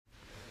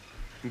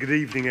Good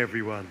evening,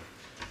 everyone.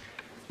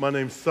 My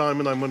name's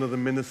Simon. I'm one of the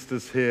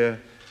ministers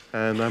here,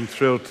 and I'm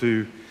thrilled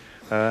to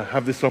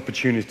have this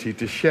opportunity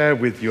to share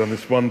with you on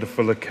this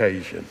wonderful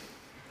occasion.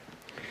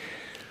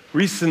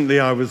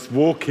 Recently, I was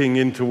walking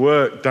into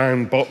work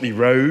down Botley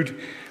Road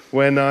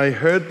when I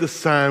heard the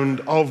sound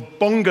of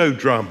bongo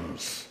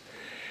drums.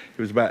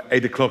 It was about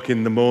 8 o'clock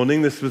in the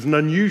morning. This was an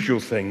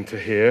unusual thing to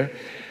hear.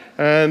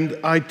 And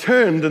I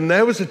turned, and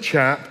there was a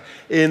chap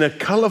in a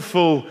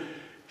colourful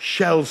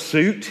shell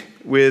suit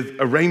with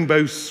a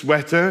rainbow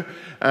sweater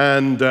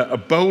and a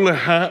bowler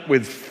hat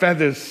with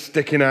feathers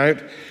sticking out,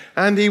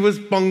 and he was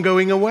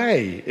bongoing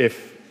away,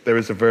 if there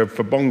is a verb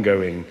for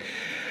bongoing.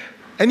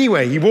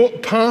 Anyway, he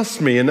walked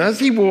past me, and as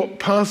he walked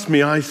past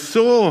me, I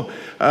saw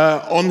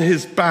on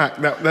his back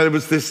that there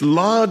was this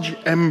large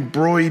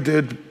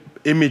embroidered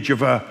image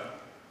of a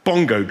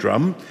bongo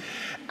drum,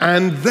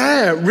 and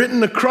there,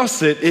 written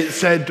across it, it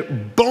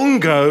said,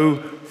 "Bongo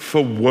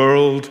for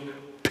world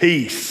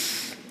peace."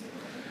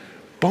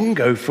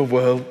 Bongo for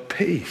world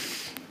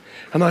peace.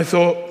 And I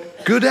thought,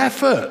 good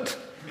effort.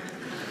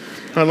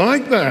 I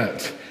like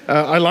that.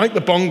 I like the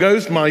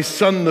bongos. My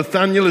son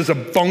Nathaniel is a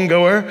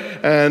bongoer,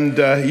 and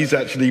he's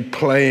actually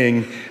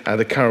playing at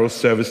a carol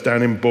service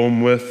down in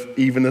Bournemouth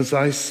even as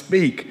I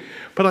speak.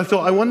 But I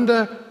thought, I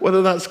wonder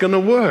whether that's going to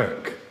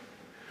work.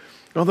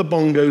 Are the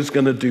bongos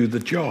going to do the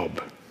job?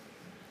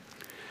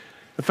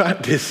 The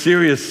fact is,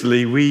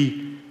 seriously,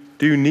 we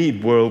do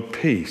need world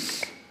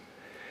peace.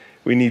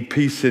 We need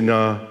peace in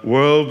our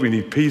world, we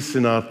need peace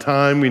in our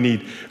time, we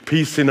need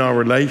peace in our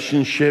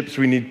relationships,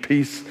 we need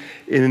peace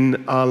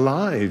in our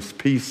lives,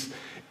 peace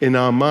in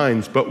our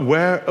minds. But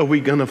where are we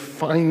going to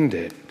find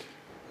it?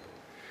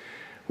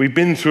 We've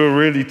been through a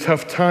really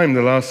tough time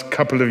the last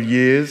couple of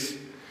years.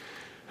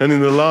 And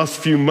in the last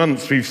few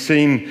months, we've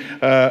seen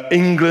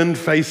England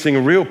facing a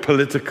real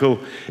political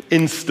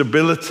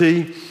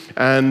instability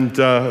and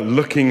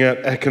looking at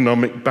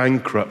economic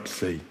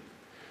bankruptcy.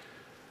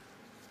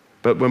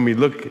 But when we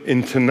look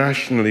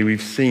internationally,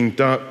 we've seen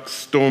dark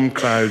storm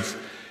clouds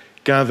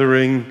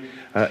gathering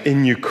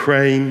in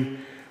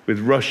Ukraine with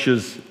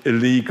Russia's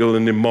illegal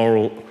and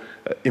immoral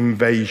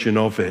invasion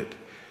of it.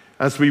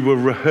 As we were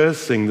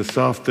rehearsing this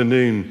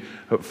afternoon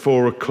at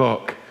 4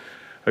 o'clock,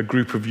 a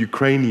group of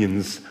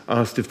Ukrainians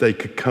asked if they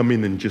could come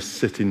in and just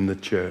sit in the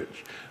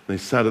church. They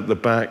sat at the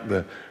back,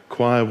 the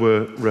choir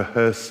were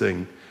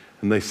rehearsing,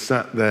 and they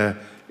sat there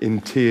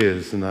in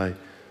tears, and I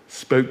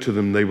spoke to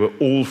them. They were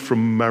all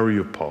from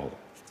Mariupol,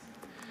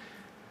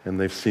 and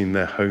they've seen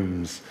their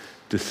homes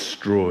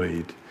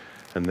destroyed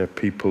and their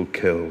people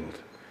killed.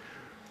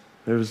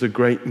 There is a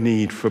great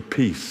need for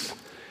peace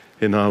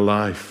in our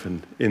life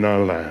and in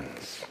our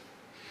lands.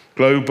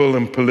 Global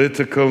and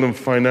political and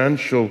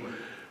financial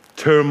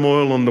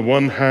turmoil on the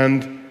one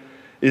hand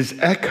is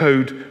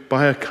echoed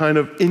by a kind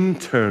of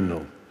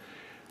internal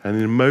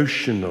and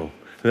emotional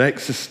and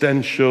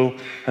existential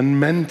and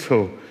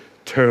mental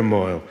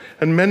turmoil.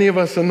 And many of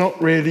us are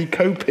not really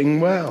coping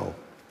well,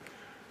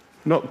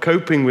 not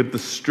coping with the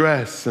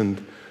stress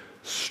and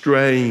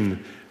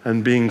strain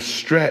and being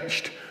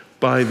stretched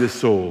by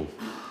this all.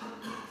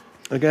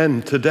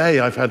 Again, today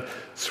I've had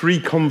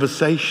 3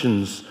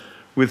 conversations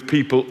with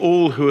people,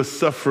 all who are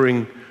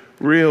suffering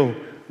real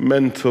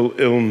mental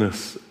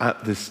illness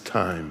at this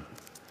time.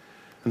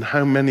 And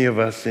how many of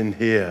us in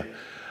here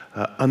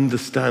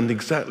understand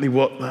exactly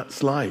what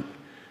that's like,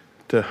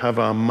 to have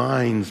our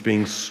minds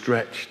being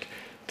stretched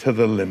to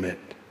the limit.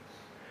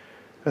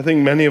 I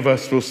think many of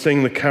us will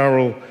sing the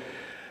carol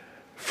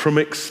from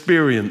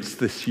experience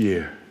this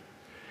year.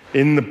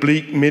 In the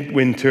bleak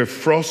midwinter,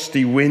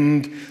 frosty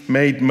wind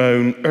made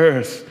moan,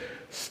 earth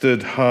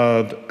stood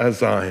hard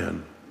as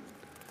iron.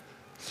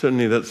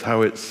 Certainly that's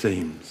how it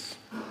seems.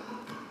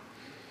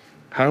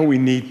 How we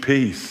need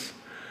peace,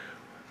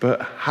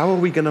 but how are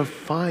we going to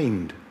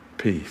find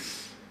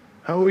peace?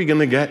 How are we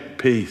going to get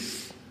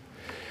peace?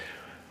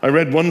 I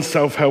read one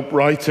self-help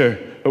writer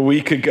a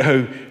week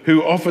ago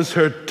who offers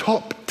her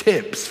top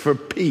tips for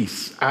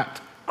peace at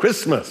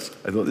Christmas.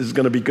 I thought this is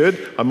going to be good.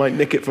 I might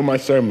nick it for my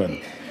sermon.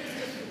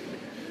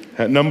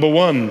 Number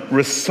 1,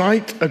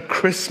 recite a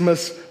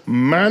Christmas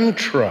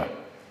mantra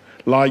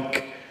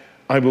like,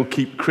 "I will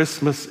keep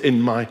Christmas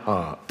in my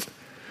heart."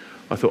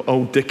 I thought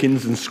old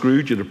Dickens and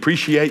Scrooge would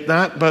appreciate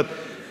that, but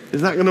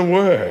is that going to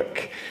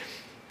work?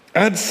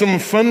 Add some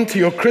fun to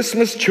your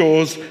Christmas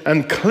chores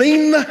and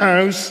clean the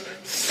house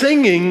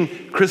singing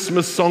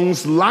Christmas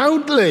songs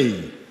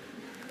loudly.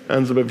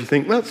 Hands up if you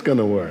think that's going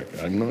to work.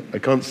 I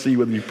can't see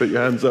whether you put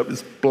your hands up.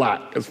 It's black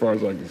as far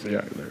as I can see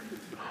out there.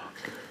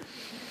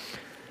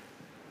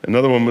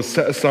 Another one was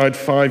set aside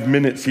 5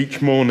 minutes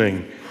each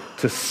morning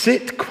to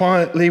sit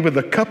quietly with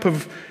a cup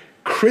of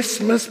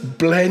Christmas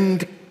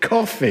blend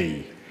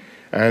coffee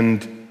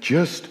and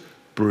just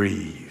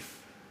breathe.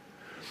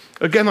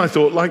 Again, I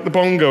thought, like the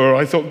bongo,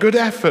 I thought, good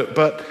effort,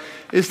 but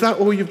is that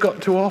all you've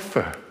got to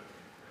offer?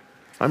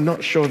 I'm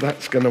not sure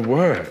that's going to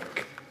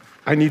work.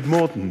 I need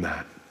more than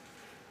that.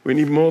 We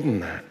need more than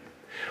that.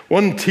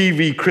 One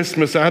TV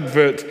Christmas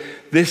advert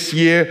this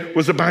year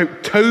was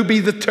about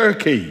Toby the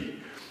turkey.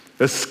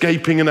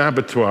 escaping an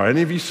abattoir.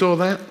 Any of you saw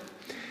that?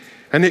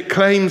 And it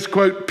claims,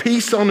 quote,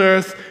 "Peace on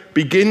earth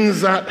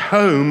begins at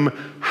home.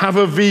 Have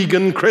a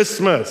vegan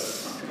Christmas."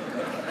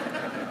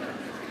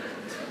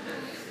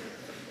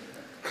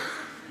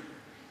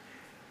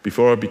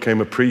 Before I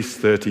became a priest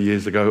 30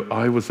 years ago,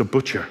 I was a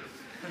butcher.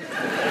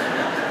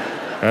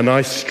 And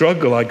I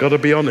struggle, I gotta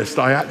be honest.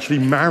 I actually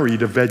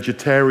married a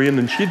vegetarian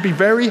and she'd be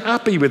very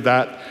happy with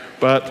that,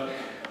 but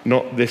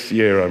not this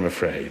year, I'm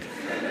afraid.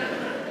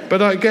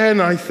 But again,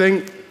 I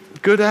think,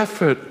 good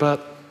effort,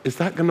 but is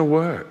that gonna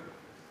work?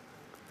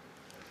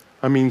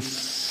 I mean,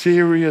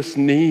 serious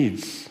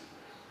needs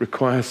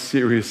require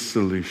serious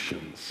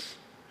solutions.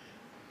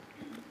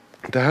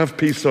 To have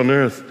peace on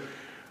earth,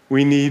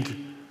 we need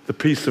the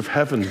peace of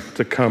heaven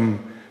to come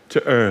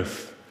to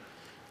earth.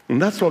 And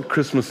that's what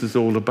Christmas is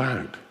all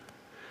about.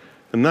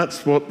 And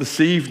that's what this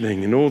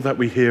evening and all that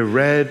we hear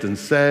read and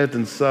said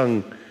and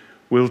sung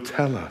will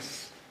tell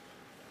us.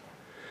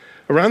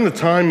 Around the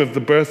time of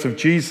the birth of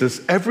Jesus,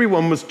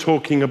 everyone was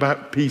talking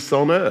about peace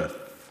on earth.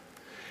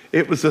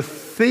 It was a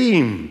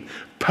theme.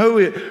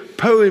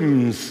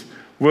 Poems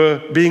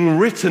were being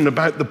written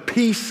about the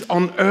peace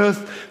on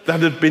earth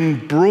that had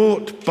been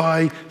brought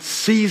by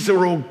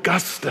Caesar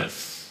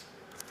Augustus.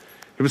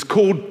 It was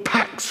called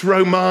Pax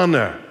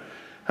Romana.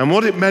 And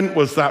what it meant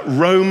was that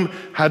Rome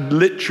had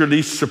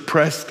literally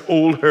suppressed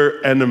all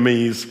her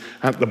enemies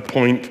at the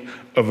point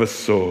of a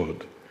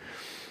sword.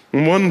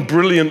 And one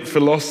brilliant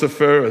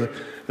philosopher,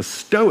 a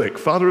Stoic,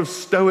 father of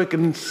Stoic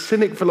and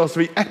Cynic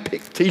philosophy,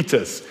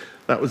 Epictetus,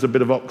 that was a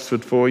bit of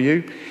Oxford for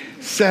you,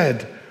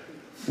 said,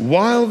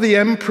 "While the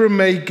emperor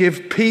may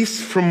give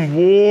peace from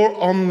war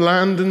on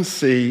land and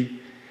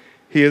sea,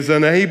 he is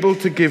unable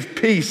to give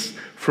peace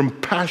from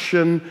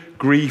passion,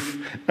 grief,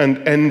 and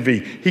envy.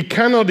 He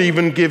cannot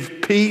even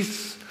give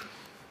peace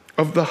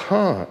of the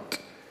heart,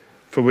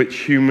 for which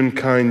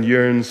humankind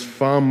yearns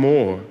far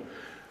more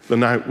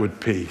than outward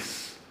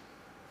peace."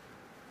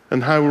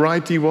 And how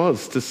right he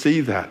was to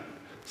see that.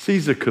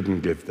 Caesar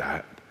couldn't give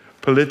that.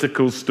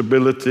 Political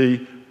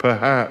stability,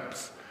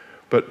 perhaps,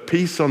 but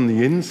peace on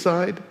the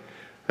inside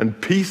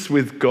and peace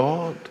with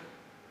God.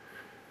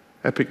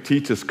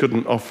 Epictetus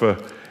couldn't offer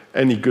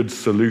any good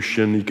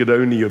solution. He could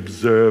only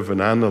observe and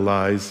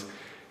analyze.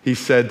 He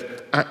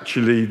said,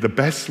 actually, the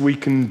best we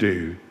can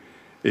do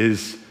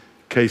is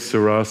que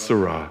sera,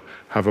 sera.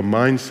 Have a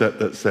mindset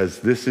that says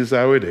this is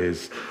how it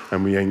is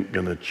and we ain't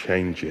gonna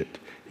change it.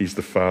 He's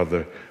the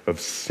father of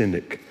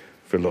Cynic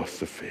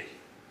philosophy.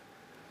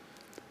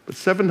 But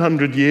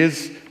 700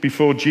 years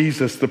before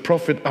Jesus, the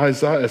prophet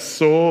Isaiah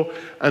saw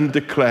and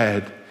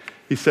declared,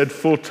 he said,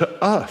 "For to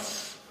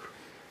us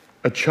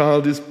a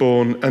child is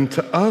born, and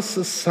to us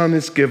a son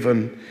is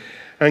given,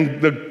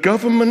 and the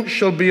government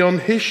shall be on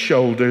his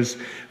shoulders,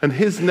 and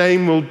his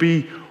name will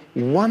be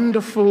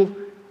Wonderful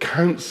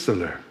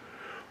Counselor,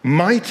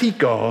 Mighty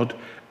God,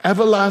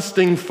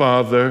 Everlasting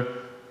Father,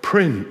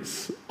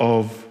 Prince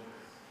of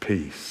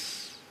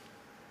Peace."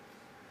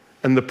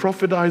 And the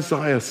prophet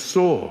Isaiah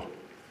saw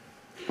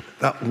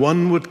that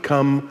one would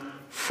come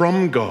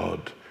from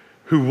God,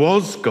 who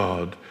was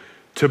God,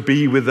 to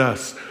be with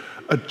us.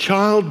 A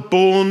child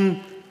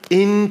born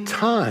in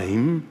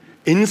time,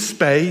 in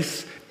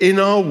space, in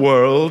our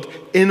world,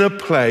 in a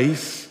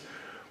place,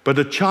 but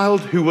a child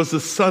who was a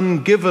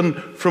son given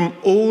from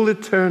all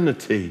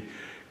eternity,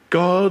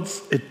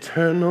 God's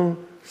eternal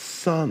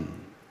Son.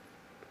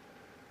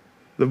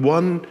 The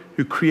one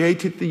who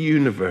created the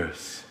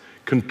universe,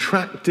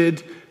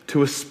 contracted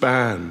to a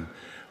span,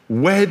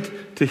 wed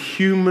to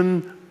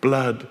human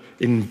blood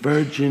in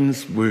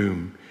virgin's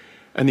womb,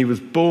 and he was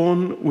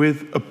born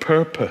with a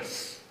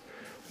purpose.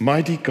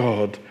 Mighty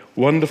God,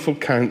 Wonderful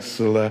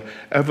Counselor,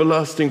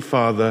 Everlasting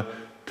Father,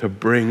 to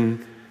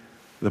bring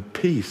the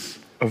peace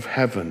of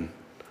heaven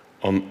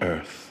on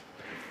earth.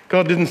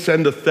 God didn't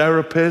send a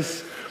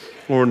therapist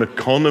or an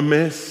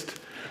economist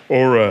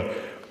or a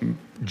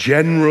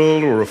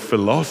general or a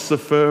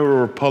philosopher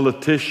or a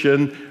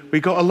politician. We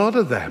got a lot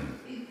of them.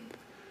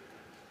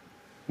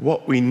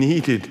 What we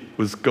needed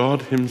was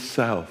God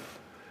himself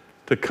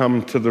to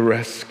come to the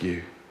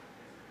rescue.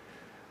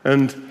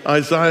 And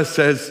Isaiah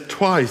says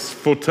twice,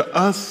 "For to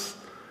us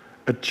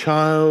a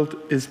child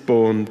is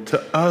born,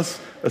 to us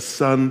a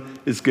son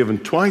is given."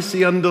 Twice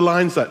he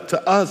underlines that,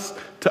 to us,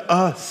 to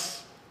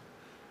us.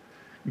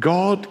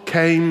 God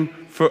came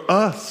for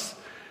us.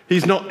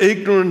 He's not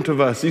ignorant of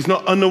us. He's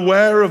not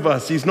unaware of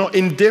us. He's not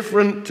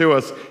indifferent to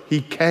us.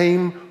 He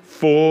came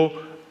for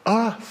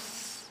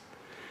us.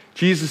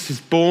 Jesus is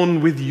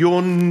born with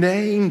your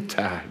name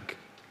tag.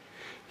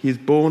 He is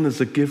born as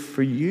a gift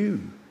for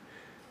you,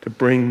 to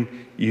bring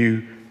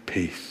you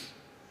peace.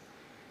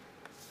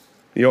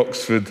 The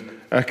Oxford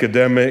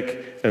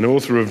academic and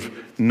author of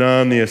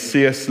Narnia,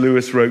 C.S.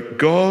 Lewis, wrote,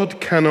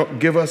 "God cannot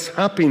give us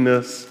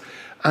happiness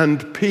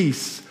and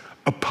peace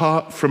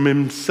apart from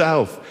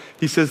himself."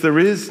 He says there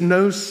is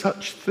no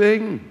such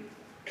thing.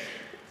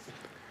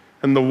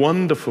 And the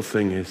wonderful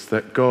thing is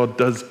that God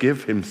does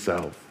give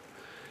himself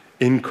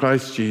in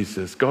Christ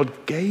Jesus. God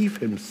gave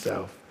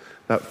himself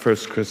that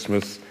first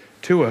Christmas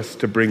to us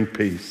to bring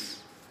peace.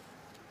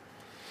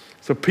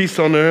 So peace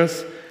on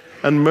earth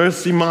and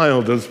mercy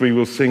mild, as we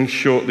will sing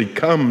shortly,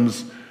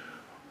 comes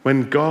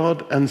when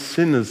God and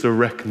sinners are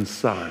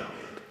reconciled.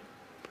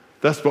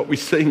 That's what we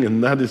sing,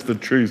 and that is the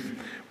truth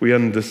we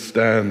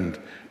understand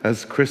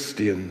as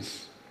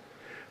Christians.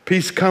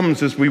 Peace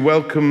comes as we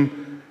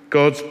welcome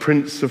God's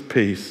Prince of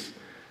Peace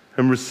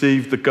and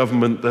receive the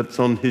government that's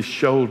on his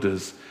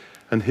shoulders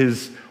and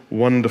his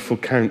wonderful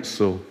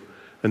counsel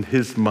and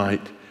his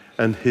might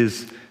and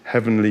his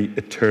heavenly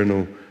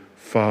eternal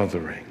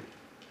fathering.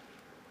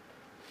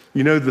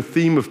 You know, the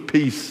theme of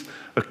peace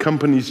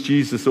accompanies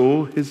Jesus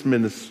all his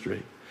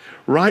ministry.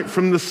 Right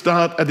from the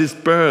start at his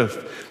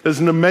birth, there's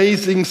an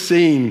amazing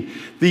scene.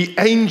 The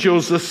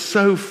angels are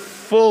so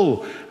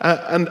full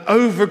and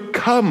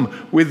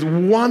overcome with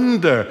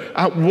wonder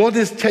at what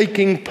is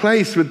taking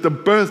place with the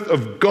birth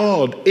of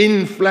God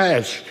in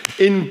flesh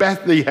in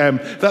Bethlehem,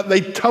 that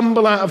they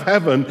tumble out of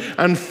heaven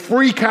and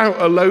freak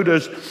out a load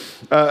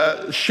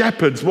of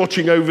shepherds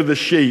watching over the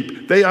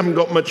sheep. They haven't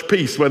got much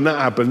peace when that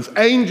happens.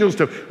 Angels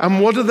do.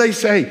 And what do they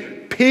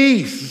say?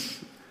 Peace.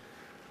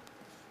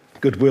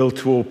 Goodwill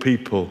to all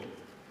people.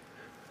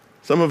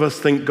 Some of us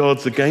think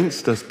God's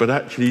against us, but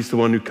actually he's the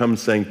one who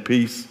comes saying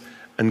peace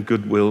and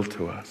goodwill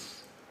to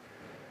us.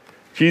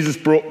 Jesus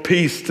brought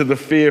peace to the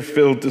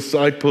fear-filled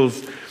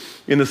disciples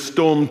in a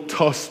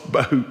storm-tossed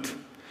boat.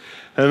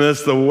 And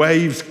as the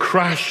waves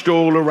crashed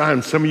all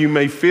around, some of you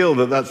may feel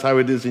that that's how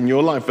it is in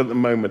your life at the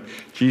moment.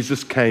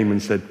 Jesus came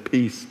and said,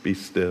 peace, be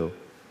still.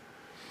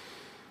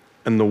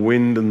 And the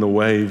wind and the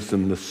waves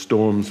and the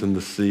storms and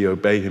the sea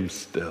obey him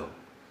still.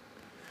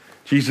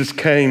 Jesus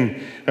came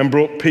and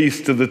brought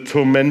peace to the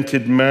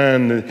tormented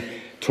man,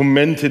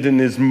 tormented in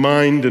his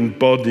mind and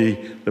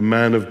body, the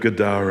man of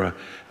Gadara.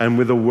 And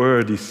with a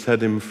word, he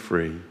set him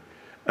free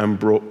and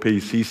brought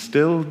peace. He's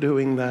still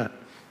doing that,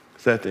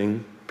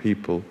 setting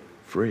people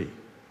free.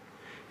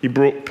 He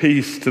brought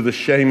peace to the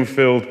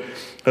shame-filled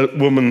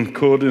woman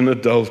caught in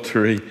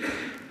adultery,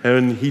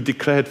 and he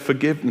declared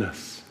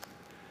forgiveness.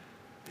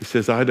 He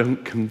says, I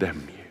don't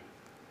condemn you,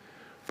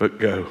 but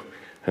go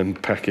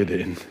and pack it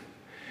in.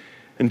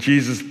 And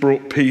Jesus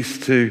brought peace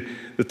to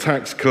the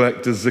tax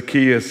collector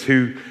Zacchaeus,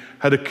 who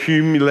had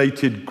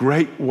accumulated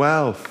great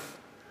wealth,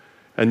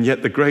 and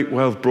yet the great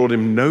wealth brought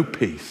him no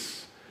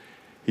peace.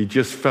 He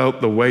just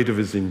felt the weight of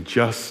his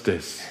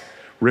injustice,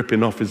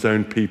 ripping off his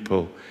own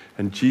people.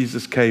 And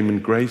Jesus came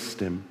and graced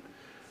him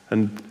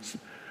and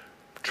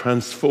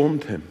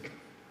transformed him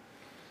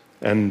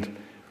and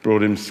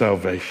brought him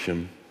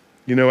salvation.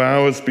 You know,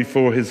 hours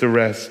before his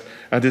arrest,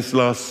 at his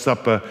Last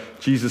Supper,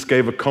 Jesus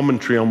gave a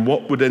commentary on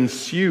what would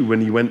ensue when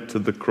he went to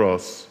the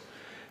cross.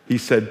 He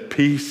said,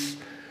 peace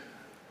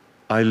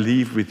I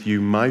leave with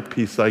you, my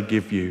peace I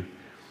give you.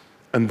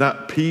 And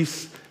that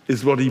peace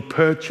is what he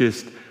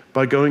purchased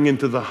by going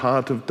into the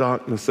heart of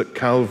darkness at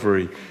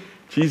Calvary.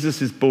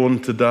 Jesus is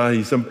born to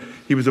die.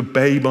 He was a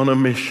babe on a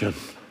mission.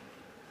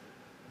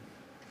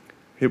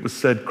 It was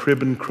said,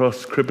 crib and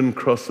cross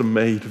are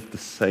made of the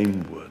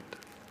same wood.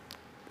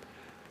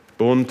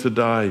 Born to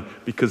die,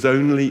 because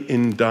only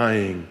in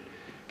dying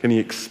can he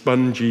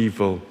expunge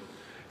evil.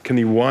 Can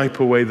he wipe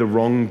away the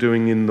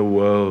wrongdoing in the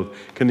world?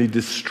 Can he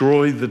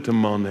destroy the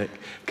demonic?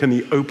 Can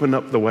he open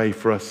up the way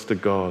for us to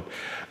God?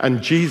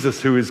 And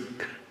Jesus, who is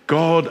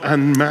God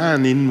and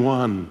man in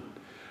one,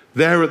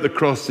 there at the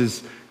cross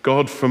is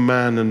God for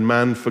man and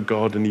man for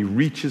God, and he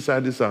reaches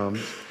out his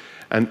arms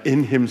and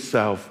in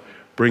himself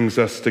brings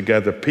us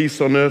together.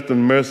 Peace on earth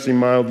and mercy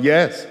mild,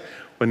 yes,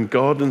 when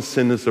God and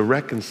sinners are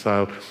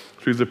reconciled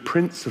through the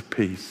Prince of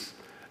Peace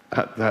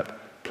at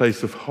that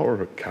place of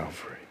horror at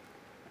Calvary.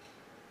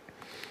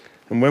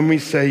 And when we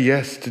say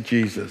yes to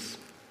Jesus,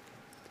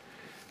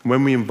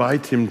 when we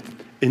invite him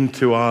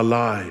into our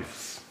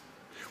lives,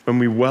 when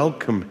we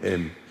welcome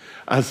him,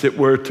 as it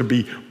were, to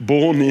be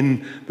born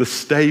in the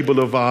stable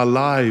of our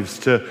lives,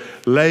 to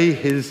lay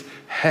his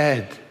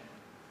head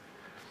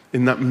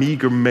in that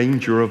meager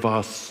manger of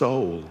our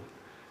soul,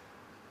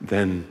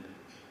 then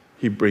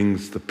he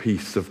brings the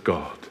peace of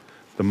God,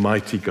 the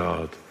mighty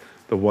God,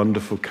 the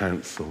wonderful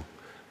counsel,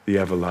 the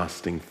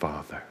everlasting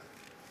Father.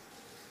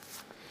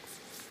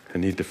 I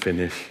need to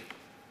finish.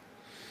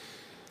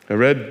 I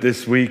read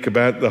this week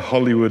about the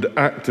Hollywood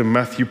actor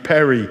Matthew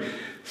Perry.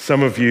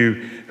 Some of you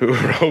who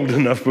are old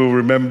enough will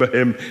remember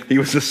him. He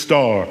was a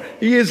star.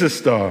 He is a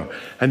star.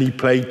 And he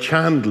played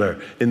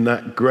Chandler in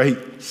that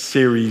great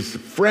series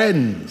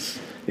Friends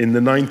in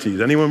the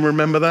 90s. Anyone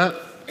remember that?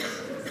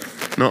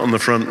 Not on the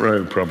front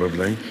row,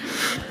 probably.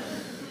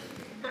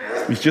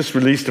 He's just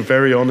released a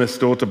very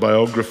honest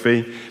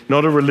autobiography.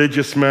 Not a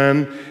religious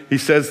man. He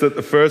says that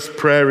the first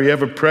prayer he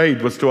ever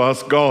prayed was to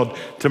ask God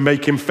to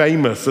make him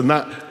famous, and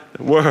that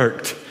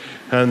worked,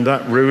 and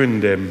that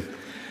ruined him.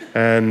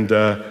 And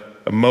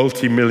a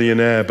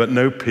multi-millionaire, but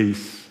no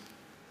peace.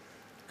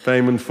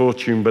 Fame and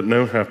fortune, but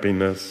no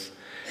happiness.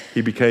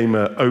 He became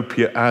an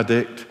opiate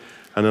addict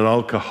and an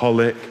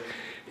alcoholic.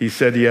 He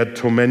said he had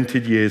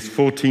tormented years,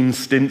 14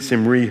 stints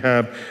in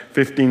rehab,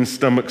 15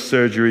 stomach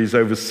surgeries,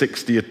 over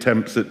 60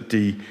 attempts at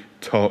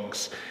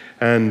detox.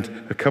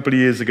 And a couple of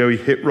years ago, he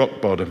hit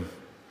rock bottom.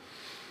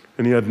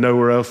 and he had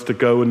nowhere else to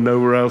go and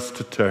nowhere else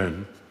to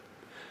turn.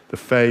 The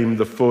fame,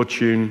 the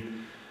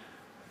fortune,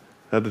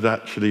 that had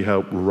actually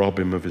helped rob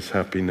him of his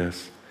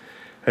happiness.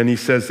 And he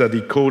says that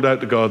he called out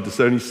to God, this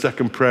only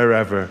second prayer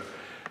ever,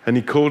 and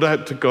he called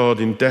out to God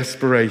in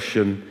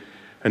desperation,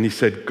 and he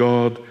said,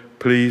 God,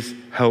 please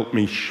help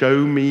me.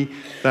 Show me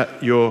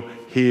that you're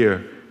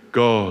here.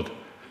 God,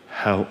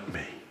 help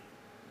me.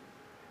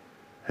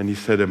 And he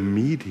said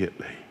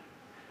immediately,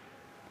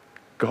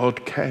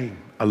 God came.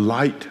 A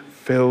light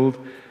filled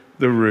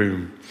the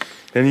room.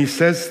 And he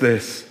says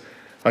this,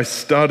 I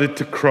started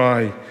to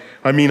cry.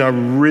 I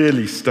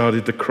really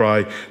started to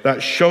cry.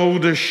 That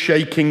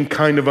shoulder-shaking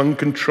kind of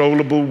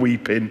uncontrollable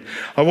weeping.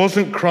 I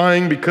wasn't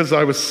crying because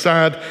I was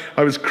sad.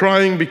 I was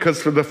crying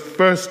because for the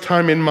first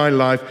time in my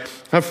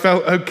life, I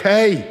felt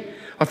okay.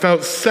 I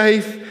felt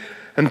safe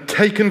and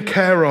taken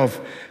care of.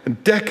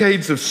 And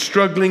decades of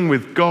struggling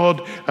with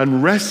God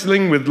and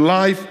wrestling with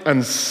life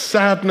and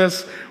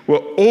sadness were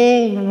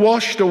all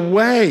washed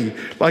away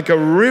like a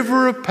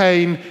river of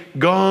pain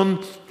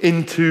gone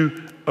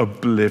into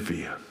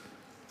oblivion.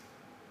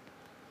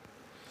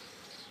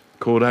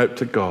 Called out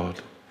to God.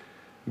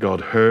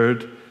 God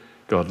heard.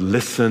 God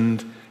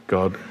listened.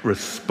 God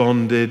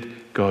responded.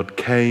 God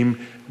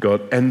came.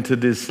 God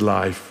entered his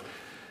life,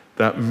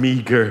 that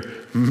meager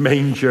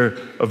manger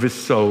of his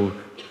soul,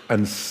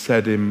 and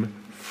set him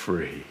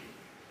free.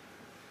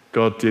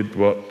 God did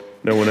what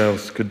no one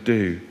else could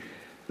do.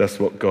 That's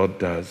what God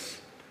does.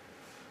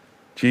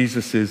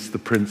 Jesus is the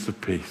Prince of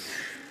Peace,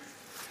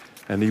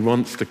 and he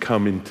wants to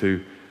come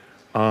into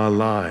our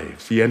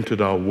lives. He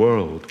entered our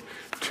world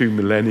 2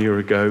 millennia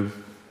ago,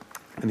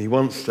 and he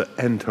wants to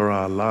enter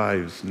our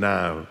lives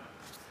now,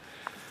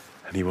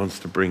 and he wants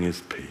to bring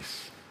his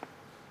peace.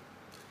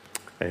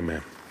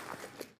 Amen.